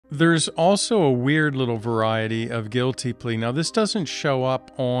There's also a weird little variety of guilty plea. Now, this doesn't show up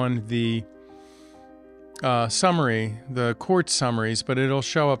on the summary, the court summaries, but it'll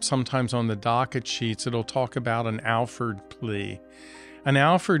show up sometimes on the docket sheets. It'll talk about an Alford plea. An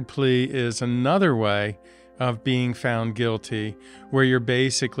Alford plea is another way of being found guilty, where you're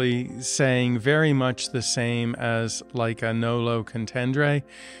basically saying very much the same as like a nolo contendere.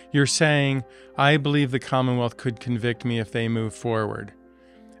 You're saying, I believe the Commonwealth could convict me if they move forward.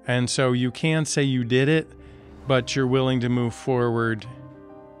 And so you can say you did it, but you're willing to move forward.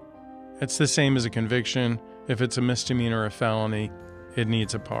 It's the same as a conviction. If it's a misdemeanor or a felony, it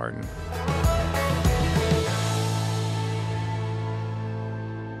needs a pardon.